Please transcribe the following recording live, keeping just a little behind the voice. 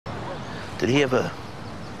Did he ever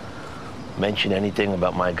mention anything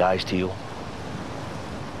about my guys to you?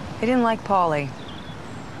 He didn't like Paulie.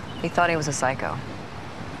 He thought he was a psycho.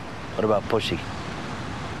 What about Pussy?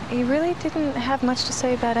 He really didn't have much to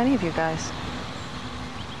say about any of you guys.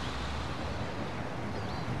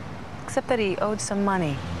 Except that he owed some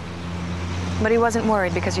money. But he wasn't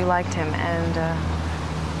worried because you liked him, and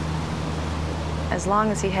as long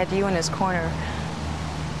as he had you in his corner,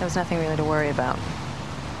 there was nothing really to worry about.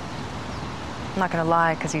 I'm not gonna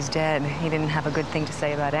lie, because he's dead. He didn't have a good thing to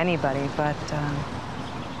say about anybody, but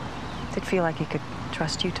it did feel like he could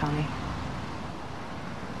trust you, Tony.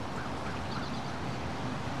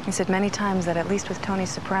 He said many times that at least with Tony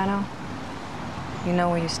Soprano, you know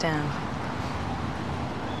where you stand.